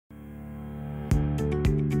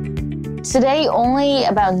Today, only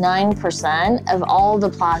about 9% of all the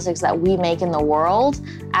plastics that we make in the world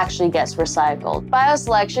actually gets recycled.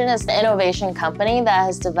 BioCellection is the innovation company that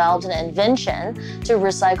has developed an invention to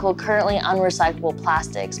recycle currently unrecyclable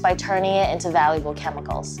plastics by turning it into valuable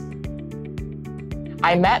chemicals.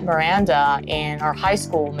 I met Miranda in our high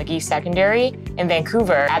school, McGee Secondary, in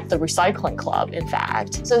Vancouver at the recycling club, in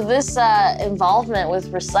fact. So this involvement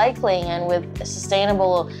with recycling and with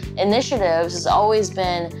sustainable initiatives has always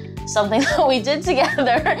been something that we did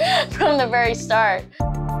together from the very start.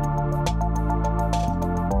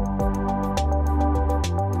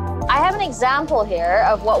 I have an example here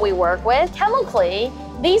of what we work with. Chemically,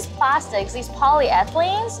 these plastics, these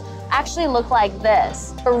polyethylenes, actually look like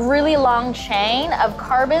this. A really long chain of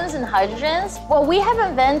carbons and hydrogens. What we have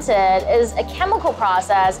invented is a chemical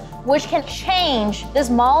process which can change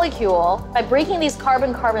this molecule by breaking these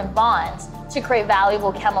carbon-carbon bonds to create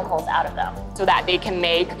valuable chemicals out of them. So that they can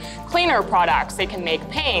make cleaner products, they can make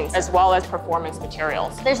paints, as well as performance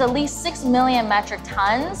materials. There's at least 6 million metric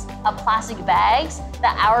tons of plastic bags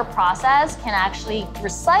that our process can actually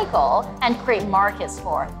recycle and create markets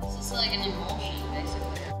for. So it's like an emulsion,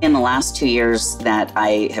 basically. In the last 2 years that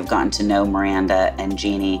I have gotten to know Miranda and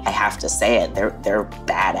Jeanny, I have to say it, they're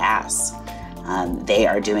badass. They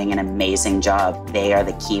are doing an amazing job. They are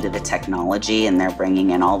the key to the technology, and they're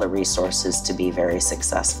bringing in all the resources to be very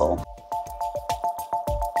successful.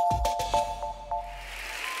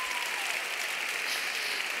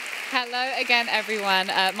 Hello again, everyone.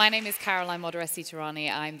 My name is Caroline Modarressy-Tehrani.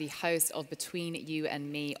 I'm the host of Between You and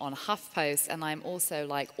Me on HuffPost, and I'm also,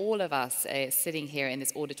 like all of us sitting here in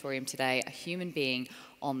this auditorium today, a human being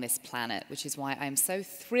on this planet, which is why I'm so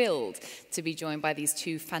thrilled to be joined by these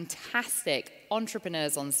two fantastic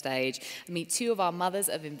entrepreneurs on stage. Meet two of our mothers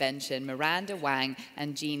of invention, Miranda Wang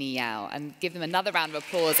and Jeanny Yao, and give them another round of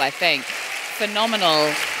applause, I think.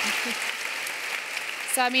 Phenomenal.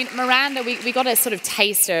 So, I mean, Miranda, we got a sort of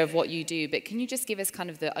taster of what you do, but can you just give us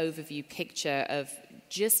kind of the overview picture of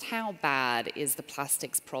just how bad is the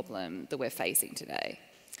plastics problem that we're facing today?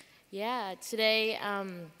 Yeah, today,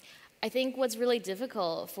 I think what's really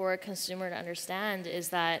difficult for a consumer to understand is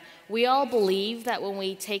that we all believe that when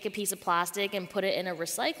we take a piece of plastic and put it in a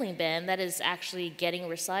recycling bin, that is actually getting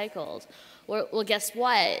recycled. Well, guess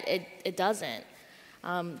what? It doesn't.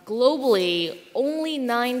 Globally, only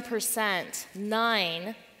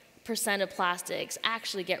 9% of plastics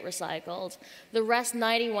actually get recycled. The rest,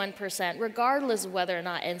 91%, regardless of whether or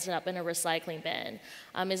not it ends up in a recycling bin,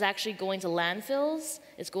 is actually going to landfills.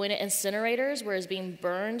 It's going to incinerators, where it's being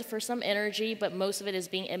burned for some energy, but most of it is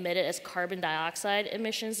being emitted as carbon dioxide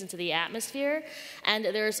emissions into the atmosphere. And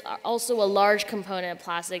there's also a large component of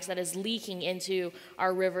plastics that is leaking into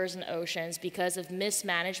our rivers and oceans because of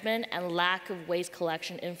mismanagement and lack of waste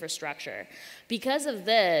collection infrastructure. Because of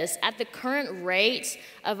this, at the current rate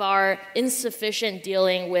of our insufficient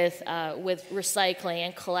dealing with recycling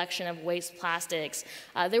and collection of waste plastics,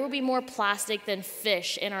 there will be more plastic than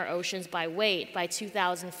fish in our oceans by weight by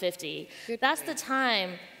 2050. That's the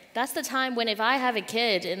time when, if I have a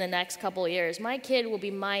kid in the next couple of years, my kid will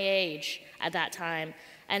be my age at that time.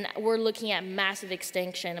 And we're looking at massive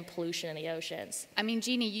extinction and pollution in the oceans. I mean,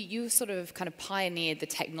 Jeanny, you sort of kind of pioneered the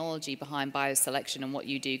technology behind bioselection and what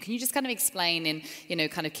you do. Can you just kind of explain in,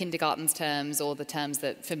 kind of kindergarten's terms, or the terms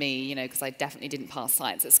that, for me, because I definitely didn't pass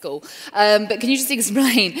science at school, but can you just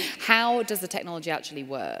explain how does the technology actually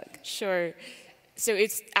work? Sure. So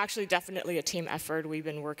it's actually definitely a team effort. We've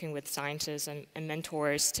been working with scientists and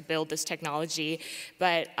mentors to build this technology.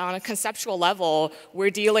 But on a conceptual level,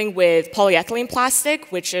 we're dealing with polyethylene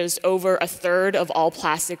plastic, which is over 1/3 of all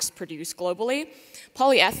plastics produced globally.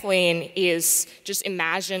 Polyethylene is, just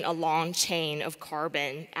imagine a long chain of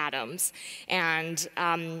carbon atoms. And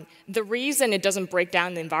the reason it doesn't break down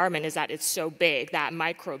in the environment is that it's so big that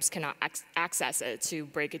microbes cannot access it to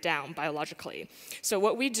break it down biologically. So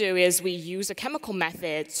what we do is we use a chemical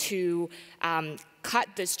method to cut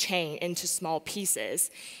this chain into small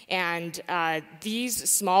pieces. And these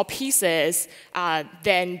small pieces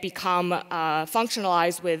then become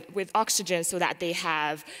functionalized with oxygen so that they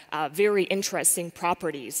have very interesting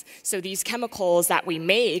properties. So these chemicals that we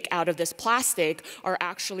make out of this plastic are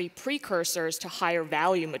actually precursors to higher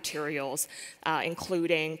value materials,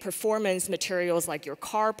 including performance materials like your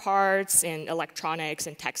car parts and electronics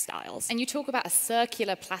and textiles. And you talk about a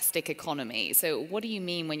circular plastic economy. So what do you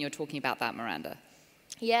mean when you're talking about that, Miranda?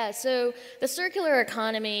 Yeah, so the circular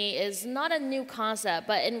economy is not a new concept,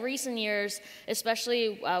 but in recent years,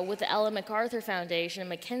 especially with the Ellen MacArthur Foundation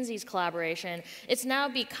and McKinsey's collaboration, it's now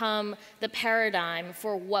become the paradigm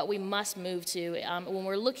for what we must move to when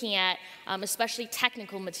we're looking at especially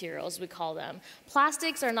technical materials, we call them.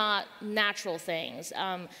 Plastics are not natural things.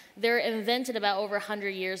 They're invented about over 100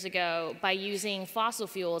 years ago by using fossil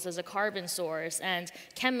fuels as a carbon source, and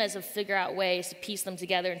chemists have figured out ways to piece them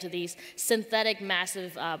together into these synthetic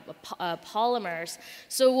massive polymers.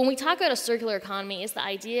 So when we talk about a circular economy, it's the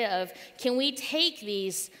idea of, can we take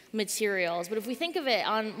these materials, but if we think of it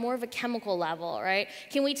on more of a chemical level, right?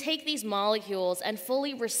 Can we take these molecules and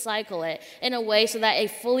fully recycle it in a way so that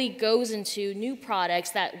it fully goes into new products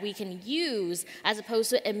that we can use as opposed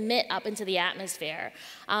to emit up into the atmosphere?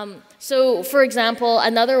 So for example,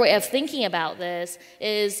 another way of thinking about this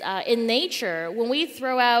is in nature, when we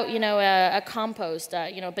throw out, a compost,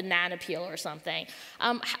 banana peel or something,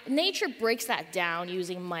 nature breaks that down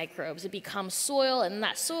using microbes. It becomes soil, and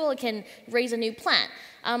that soil can raise a new plant.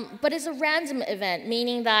 But it's a random event,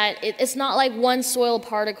 meaning that it's not like one soil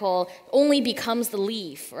particle only becomes the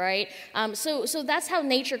leaf, right? So that's how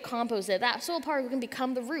nature composts it. That soil particle can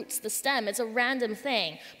become the roots, the stem. It's a random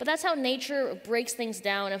thing. But that's how nature breaks things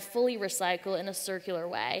down and fully recycle in a circular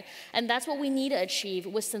way. And that's what we need to achieve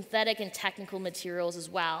with synthetic and technical materials as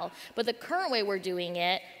well. But the current way we're doing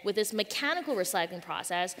it with this mechanical recycling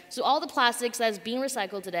process, so all the plastics that's being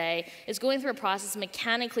recycled today is going through a process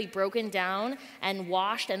mechanically broken down and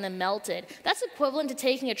washed and then melted. That's equivalent to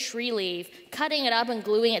taking a tree leaf, cutting it up and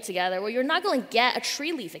gluing it together, where you're not going to get a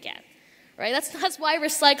tree leaf again. Right? That's why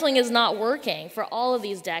recycling is not working for all of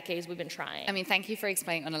these decades we've been trying. I mean, thank you for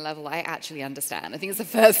explaining on a level I actually understand. I think it's the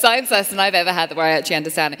first science lesson I've ever had where I actually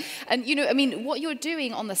understand it. And, what you're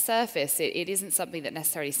doing on the surface, it isn't something that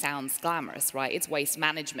necessarily sounds glamorous, right? It's waste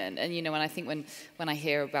management. And, when I think when I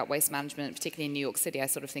hear about waste management, particularly in New York City, I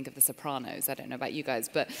sort of think of The Sopranos. I don't know about you guys,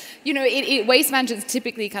 but, waste management is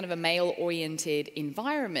typically kind of a male-oriented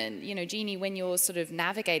environment. Jeanny, when you're sort of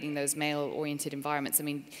navigating those male-oriented environments, I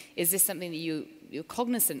mean, is this something that you're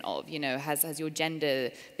cognizant of? Has your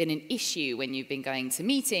gender been an issue when you've been going to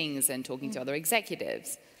meetings and talking to other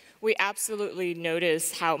executives? We absolutely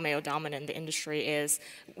notice how male-dominant the industry is.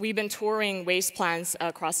 We've been touring waste plants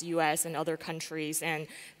across the U.S. and other countries, and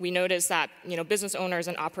we notice that business owners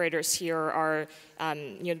and operators here are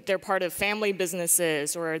they're part of family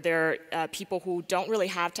businesses, or they're people who don't really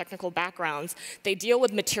have technical backgrounds. They deal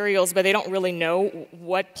with materials, but they don't really know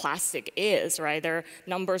what plastic is, right? They're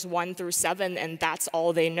numbers 1 through 7, and that's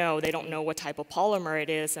all they know. They don't know what type of polymer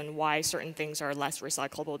it is and why certain things are less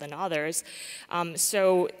recyclable than others.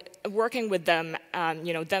 So working with them,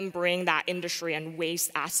 them bring that industry and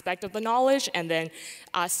waste aspect of the knowledge, and then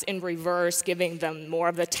us in reverse giving them more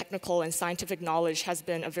of the technical and scientific knowledge has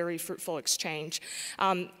been a very fruitful exchange.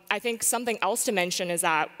 I think something else to mention is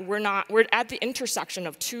that we're at the intersection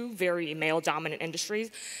of two very male-dominant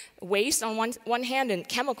industries. Waste on one hand and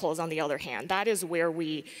chemicals on the other hand. That is where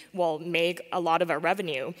we will make a lot of our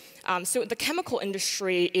revenue. So the chemical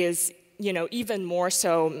industry is even more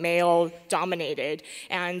so male-dominated.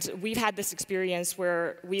 And we've had this experience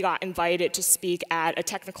where we got invited to speak at a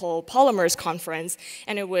technical polymers conference,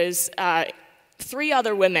 and it was 3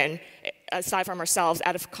 other women, aside from ourselves,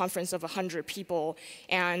 at a conference of 100 people.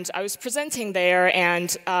 And I was presenting there,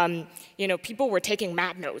 and people were taking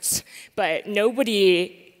mad notes, but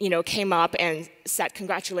nobody came up and said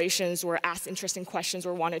congratulations or asked interesting questions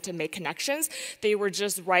or wanted to make connections. They were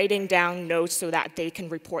just writing down notes so that they can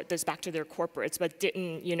report this back to their corporates, but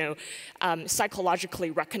didn't, psychologically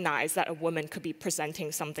recognize that a woman could be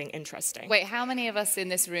presenting something interesting. Wait, how many of us in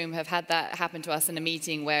this room have had that happen to us in a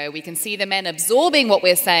meeting where we can see the men absorbing what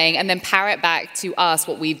we're saying and then parrot back to us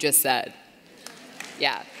what we've just said?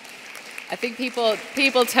 Yeah. I think people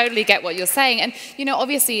totally get what you're saying. And,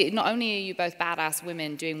 obviously, not only are you both badass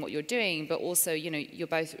women doing what you're doing, but also, you're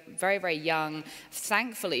both very, very young,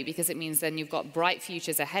 thankfully, because it means then you've got bright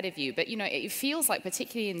futures ahead of you. But, it feels like,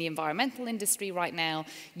 particularly in the environmental industry right now,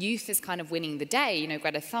 youth is kind of winning the day.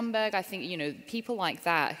 Greta Thunberg, I think, people like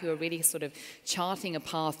that who are really sort of charting a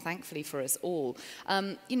path, thankfully, for us all.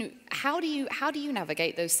 How do you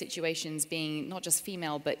navigate those situations being not just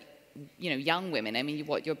female, but young women? I mean,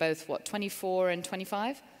 you're both, 24 and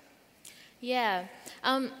 25? Yeah.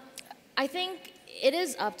 I think it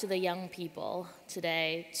is up to the young people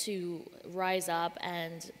today to rise up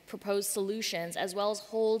and propose solutions, as well as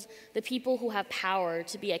hold the people who have power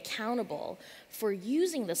to be accountable for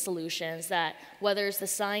using the solutions that, whether it's the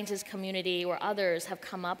scientist community or others, have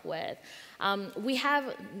come up with. We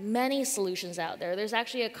have many solutions out there. There's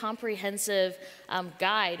actually a comprehensive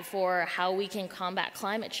guide for how we can combat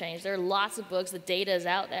climate change. There are lots of books, the data is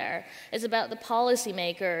out there. It's about the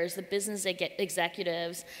policymakers, the business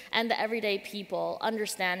executives, and the everyday people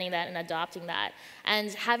understanding that and adopting that. And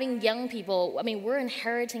having young people, I mean, we're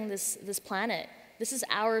inheriting this planet. This is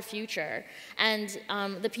our future. And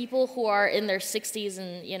the people who are in their 60s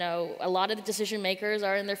and, you know, a lot of the decision makers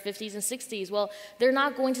are in their 50s and 60s, well, they're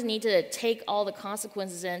not going to need to take all the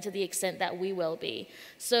consequences in to the extent that we will be.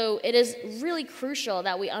 So it is really crucial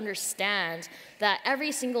that we understand that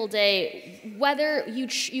every single day, whether you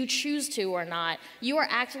choose to or not, you are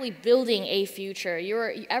actually building a future.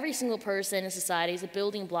 Every single person in society is a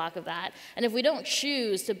building block of that. And if we don't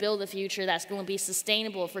choose to build a future that's going to be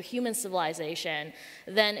sustainable for human civilization,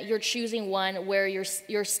 then you're choosing one where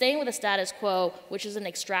you're staying with the status quo, which is an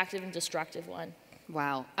extractive and destructive one.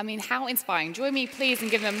 Wow. I mean, how inspiring. Join me, please, and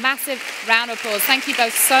give them a massive round of applause. Thank you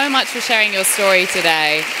both so much for sharing your story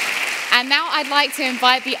today. And now I'd like to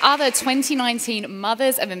invite the other 2019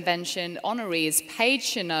 Mothers of Invention honorees, Paige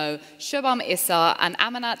Chenot, Shubham Issa, and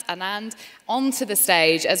Amanat Anand, onto the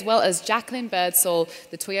stage, as well as Jacqueline Birdsall,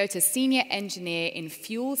 the Toyota Senior Engineer in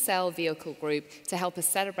Fuel Cell Vehicle Group, to help us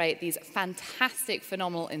celebrate these fantastic,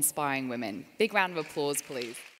 phenomenal, inspiring women. Big round of applause, please.